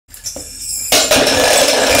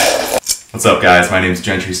What's up guys, my name is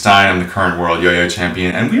Gentry Stein, I'm the current world yo-yo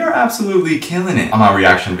champion, and we are absolutely killing it on my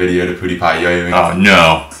reaction video to PewDiePie yo-yoing. Oh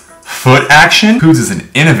no! Foot action? Poods is an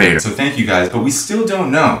innovator, so thank you guys, but we still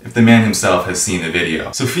don't know if the man himself has seen the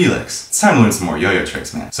video. So Felix, it's time to learn some more yo-yo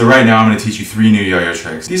tricks, man. So right now I'm going to teach you 3 new yo-yo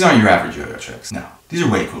tricks. These aren't your average yo-yo tricks, no. These are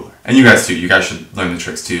way cooler. And you guys too, you guys should learn the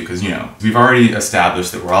tricks too, because you know, we've already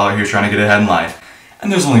established that we're all out here trying to get ahead in life.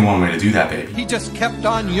 And there's only one way to do that, baby. He just kept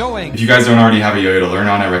on yoing. If you guys don't already have a yo-yo to learn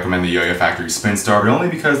on, I recommend the Yo-Yo Factory Spin Star, but only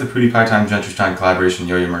because the PewDiePie x Gentry Stein collaboration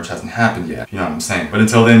yo-yo merch hasn't happened yet. You know what I'm saying? But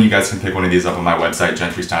until then, you guys can pick one of these up on my website,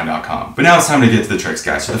 gentrystein.com. But now it's time to get to the tricks,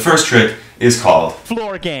 guys. So the first trick is called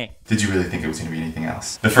Floor Gang. Did you really think it was going to be anything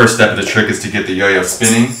else? The first step of the trick is to get the yo-yo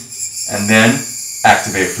spinning, and then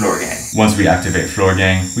activate Floor Gang. Once we activate Floor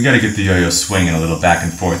Gang, we gotta get the yo-yo swinging, a little back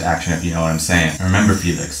and forth action, if you know what I'm saying. And remember,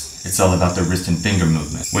 Felix, it's all about the wrist and finger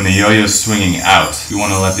movement. When the yo-yo's swinging out, you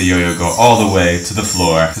want to let the yo-yo go all the way to the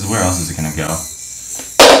floor, because where else is it gonna go?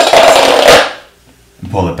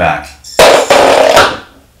 And pull it back.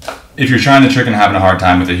 If you're trying the trick and having a hard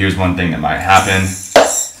time with it, here's one thing that might happen.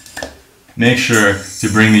 Make sure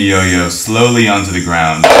to bring the yo-yo slowly onto the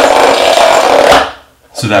ground,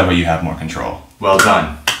 so that way you have more control. Well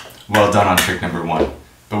done. Well done on trick number 1.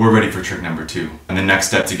 But we're ready for trick number 2. And the next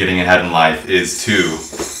step to getting ahead in life is to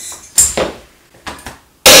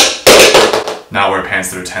not wear pants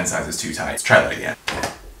that are 10 sizes too tight. Let's try that again.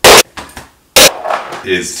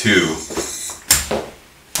 Is to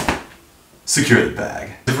secure the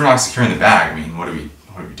bag. If we're not securing the bag, I mean, what are we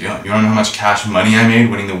doing? You wanna know how much cash money I made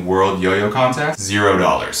winning the World Yo-Yo Contest?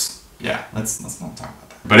 $0. Yeah, let's not talk about that.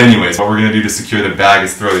 But anyways, what we're gonna do to secure the bag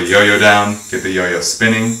is throw the yo-yo down, get the yo-yo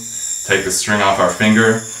spinning, take the string off our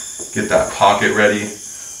finger, get that pocket ready,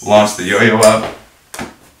 launch the yo-yo up,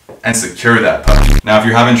 and secure that puppy. Now if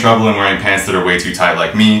you're having trouble in wearing pants that are way too tight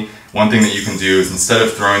like me, one thing that you can do is instead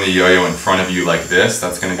of throwing the yo-yo in front of you like this,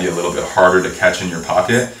 that's going to be a little bit harder to catch in your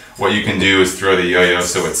pocket. What you can do is throw the yo-yo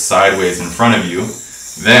so it's sideways in front of you.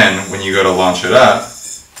 Then when you go to launch it up,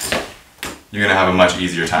 you're going to have a much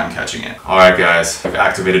easier time catching it. Alright guys, we've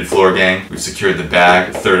activated Floor Gang, we've secured the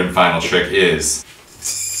bag. The third and final trick is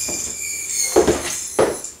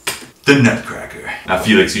the Nutcracker. Now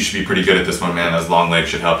Felix, you should be pretty good at this one, man. Those long legs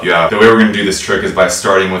should help you out. The way we're going to do this trick is by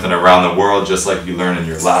starting with an around the world, just like you learned in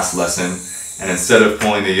your last lesson. And instead of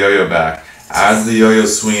pulling the yo-yo back, as the yo-yo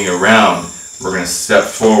is swinging around, we're going to step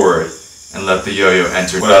forward and let the yo-yo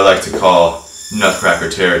enter what I like to call Nutcracker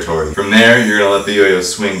territory. From there, you're going to let the yo-yo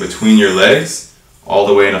swing between your legs, all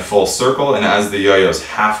the way in a full circle, and as the yo-yo's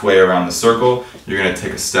halfway around the circle, you're going to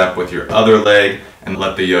take a step with your other leg and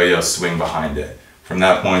let the yo-yo swing behind it. From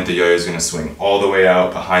that point, the yo-yo is going to swing all the way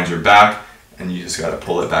out behind your back, and you just got to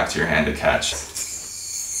pull it back to your hand to catch.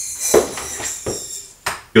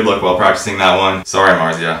 Good luck while practicing that one. Sorry,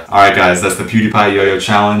 Marzia. Alright guys, that's the PewDiePie Yo-Yo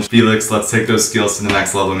Challenge. Felix, let's take those skills to the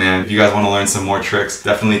next level, man. If you guys want to learn some more tricks,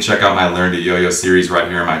 definitely check out my Learn to Yo-Yo series right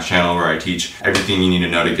here on my channel where I teach everything you need to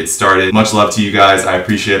know to get started. Much love to you guys. I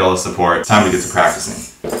appreciate all the support. Time to get to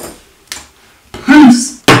practicing. Peace!